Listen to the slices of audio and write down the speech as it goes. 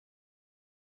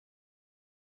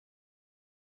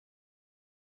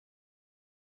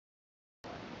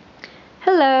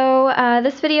Hello,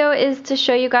 this video is to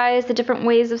show you guys the different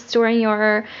ways of storing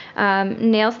your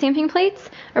nail stamping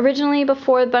plates. Originally,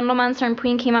 before Bundle Monster and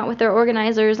Pueen came out with their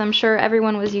organizers, I'm sure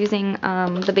everyone was using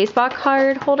the baseball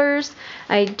card holders.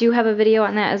 I do have a video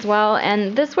on that as well,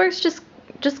 and this works just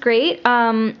great.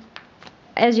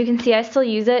 As you can see, I still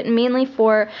use it mainly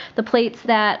for the plates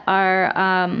that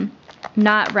are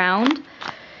not round.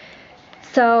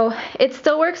 So it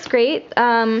still works great.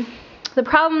 The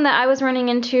problem that I was running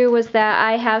into was that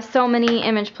I have so many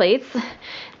image plates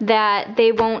that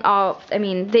they won't all,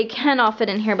 they can all fit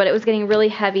in here, but it was getting really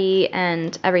heavy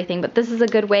and everything. But this is a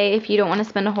good way if you don't want to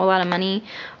spend a whole lot of money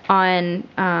on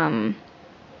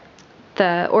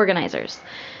the organizers.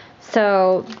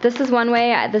 So this is one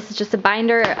way. This is just a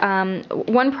binder.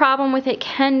 One problem with it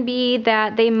can be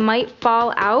that they might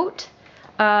fall out.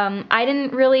 I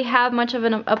didn't really have much of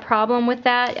a problem with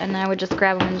that, and I would just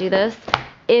grab them and do this.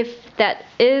 If that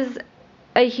is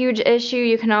a huge issue,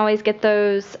 you can always get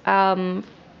those, I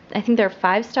think they're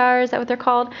 5-star, is that what they're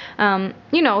called?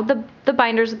 You know, the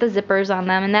binders with the zippers on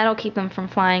them, and that'll keep them from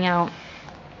flying out.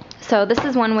 So this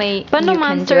is one way Bundle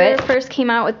Monster first came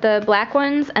out with the black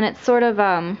ones, and it's sort of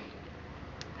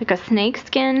like a snake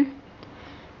skin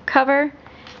cover,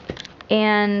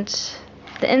 and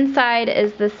the inside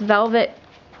is this velvet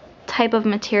type of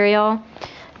material.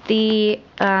 The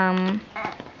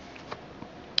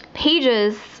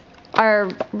pages are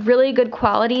really good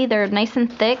quality. They're nice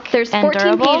and thick. There's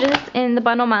 14 pages in the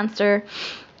Bundle Monster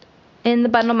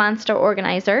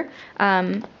organizer.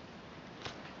 Then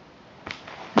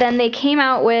they came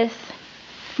out with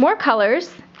more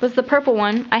colors. Was the purple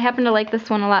one. I happen to like this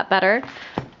one a lot better,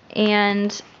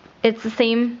 and it's the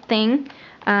same thing,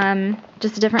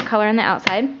 just a different color on the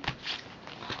outside.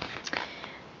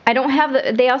 I don't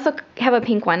have they also have a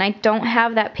pink one. I don't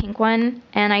have that pink one,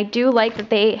 and I do like that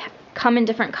they come in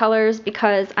different colors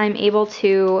because I'm able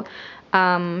to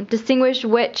distinguish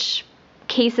which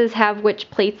cases have which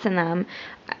plates in them.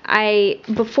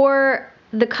 Before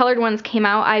the colored ones came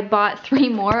out, I bought 3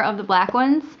 more of the black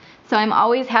ones, so I'm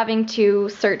always having to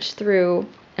search through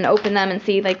and open them and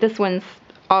see, like, this one's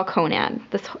all Konad.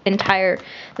 This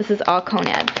is all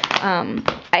Konad.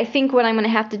 I think what I'm going to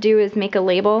have to do is make a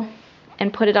label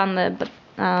and put it on the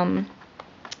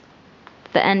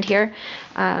end here.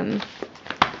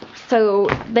 So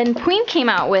then Pueen came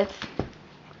out with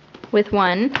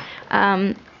one.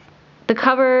 The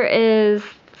cover is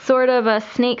sort of a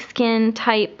snakeskin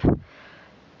type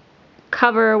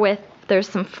cover with, there's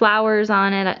some flowers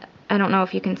on it. I don't know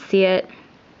if you can see it.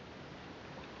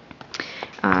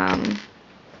 And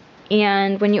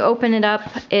when you open it up,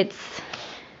 it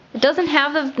doesn't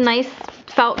have the nice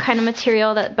felt kind of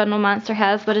material that Bundle Monster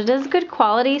has, but it is good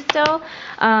quality still.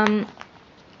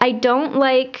 I don't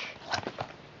like,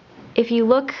 if you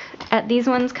look at these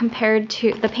ones compared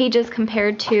to the pages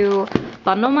compared to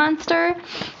Bundle Monster,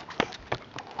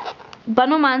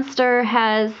 Bundle Monster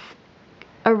has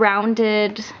a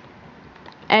rounded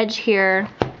edge here,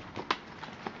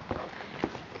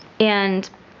 and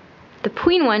the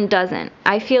Pueen one doesn't.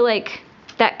 I feel like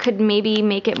that could maybe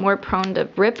make it more prone to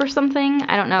rip or something.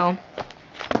 I don't know.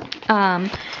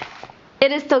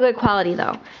 It is still good quality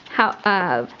though.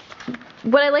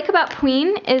 What I like about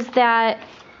Pueen is that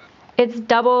it's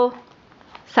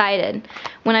double-sided.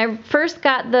 When I first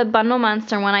got the Bundle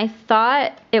Monster one, I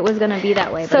thought it was going to be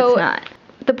that way, but it's not.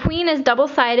 The Pueen is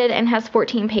double-sided and has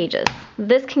 14 pages.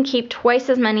 This can keep twice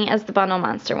as many as the Bundle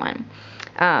Monster one.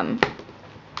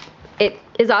 It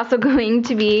is also going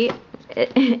to be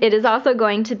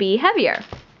heavier,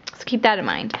 so keep that in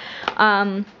mind.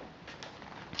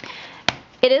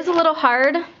 It is a little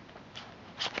hard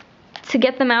to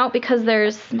get them out because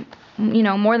there's,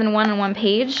 more than one on one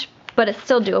page, but it's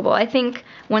still doable. I think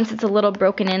once it's a little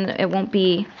broken in, it won't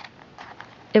be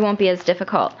as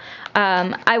difficult.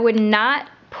 I would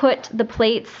not put the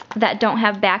plates that don't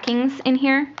have backings in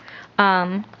here,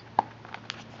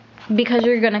 because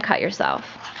you're going to cut yourself.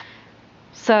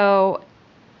 So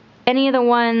any of the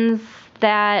ones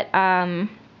that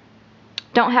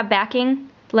don't have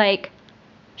backing, like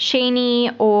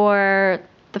Shany or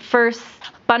the first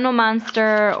Bundle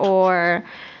Monster or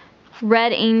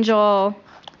Red Angel,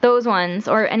 those ones,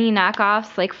 or any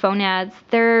knockoffs like Konads,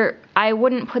 I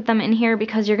wouldn't put them in here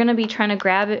because you're going to be trying to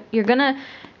grab it. You're going to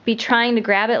be trying to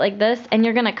grab it like this, and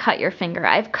you're going to cut your finger.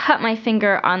 I've cut my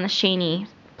finger on the Shany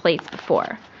plates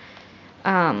before.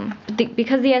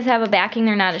 Because these have a backing,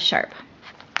 they're not as sharp.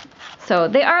 So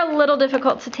they are a little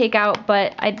difficult to take out,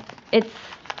 but it's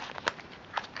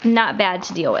not bad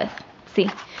to deal with. See?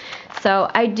 So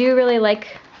I do really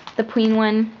like the Pueen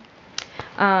one.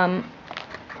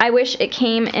 I wish it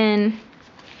came in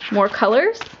more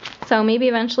colors so maybe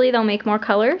eventually they'll make more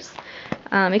colors.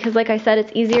 Because like I said,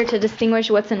 it's easier to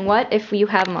distinguish what's in what if you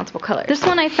have multiple colors. This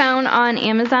one I found on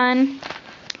Amazon,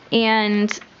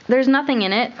 and there's nothing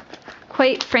in it.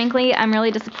 Quite frankly, I'm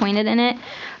really disappointed in it.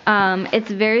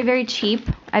 It's very, very cheap.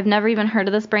 I've never even heard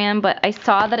of this brand, but I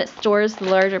saw that it stores the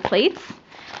larger plates,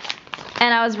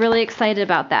 and I was really excited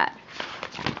about that.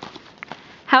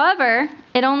 However,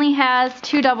 it only has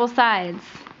 2 double sides,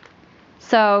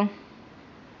 so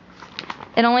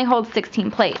it only holds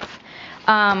 16 plates.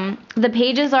 The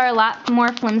pages are a lot more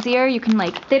flimsier. You can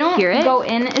they don't go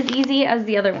in as easy as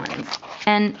the other ones.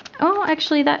 And oh,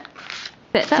 actually that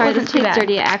wasn't too bad.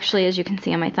 Dirty actually, as you can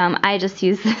see on my thumb. I just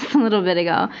used this a little bit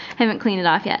ago. I haven't cleaned it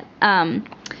off yet.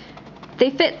 They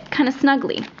fit kind of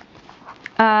snugly.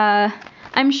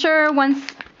 I'm sure once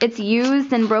it's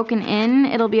used and broken in,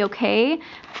 it'll be okay.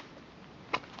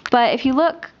 But if you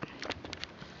look,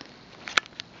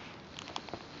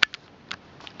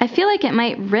 I feel like it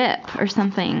might rip or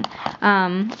something.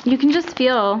 You can just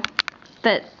feel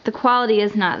that the quality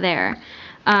is not there.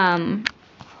 I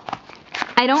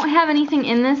don't have anything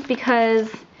in this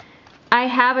because I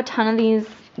have a ton of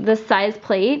this size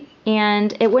plate,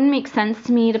 and it wouldn't make sense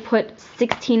to me to put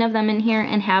 16 of them in here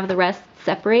and have the rest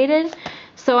separated.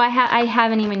 So I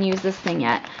haven't even used this thing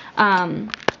yet. I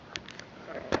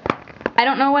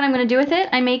don't know what I'm going to do with it.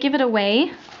 I may give it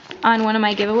away on one of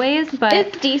my giveaways, but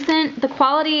it's decent. The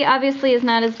quality obviously is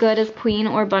not as good as Pueen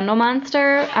or Bundle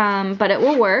Monster, but it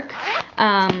will work.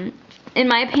 In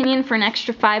my opinion, for an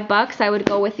extra $5, I would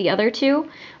go with the other two.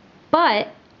 But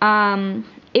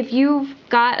if you've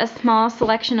got a small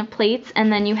selection of plates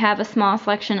and then you have a small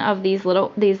selection of these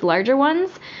larger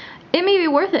ones, it may be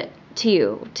worth it to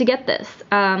you to get this.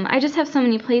 I just have so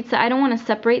many plates that I don't want to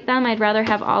separate them. I'd rather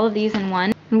have all of these in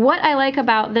one. And what I like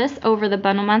about this over the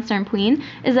Bundle Monster and Pueen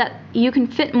is that you can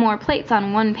fit more plates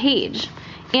on one page.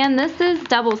 And this is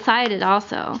double-sided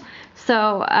also.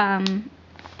 So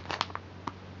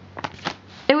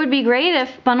it would be great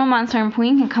if Bundle Monster and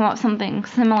Pueen can come up with something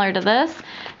similar to this,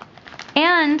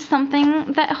 and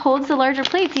something that holds the larger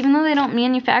plates. Even though they don't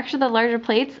manufacture the larger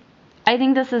plates, I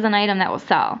think this is an item that will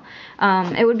sell.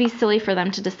 It would be silly for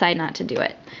them to decide not to do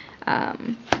it.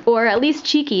 Or at least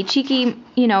Cheeky,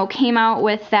 came out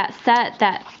with that set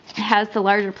that has the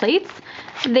larger plates.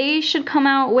 They should come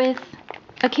out with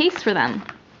a case for them.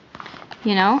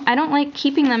 I don't like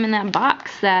keeping them in that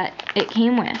box that it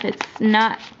came with. It's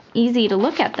not easy to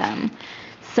look at them.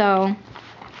 So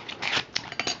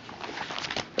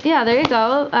yeah, there you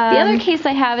go. The other case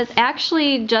I have is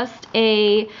actually just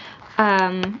a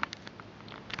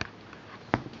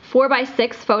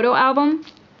 4x6 photo album.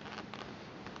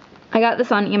 I got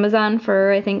this on Amazon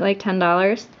for I think like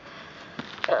 $10.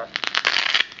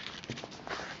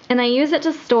 And I use it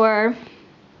to store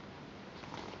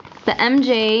the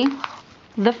MJ,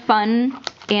 the Fun,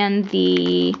 and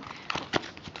the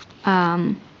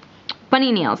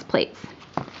Bunny Nails plates.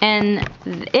 And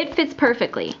it fits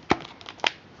perfectly.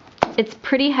 It's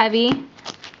pretty heavy.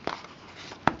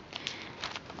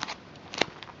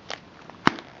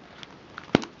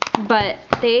 But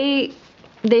they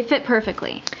fit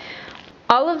perfectly.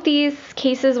 All of these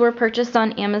cases were purchased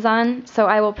on Amazon, so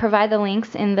I will provide the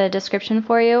links in the description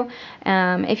for you.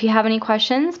 If you have any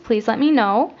questions, please let me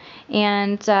know.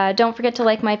 And don't forget to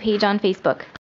like my page on Facebook.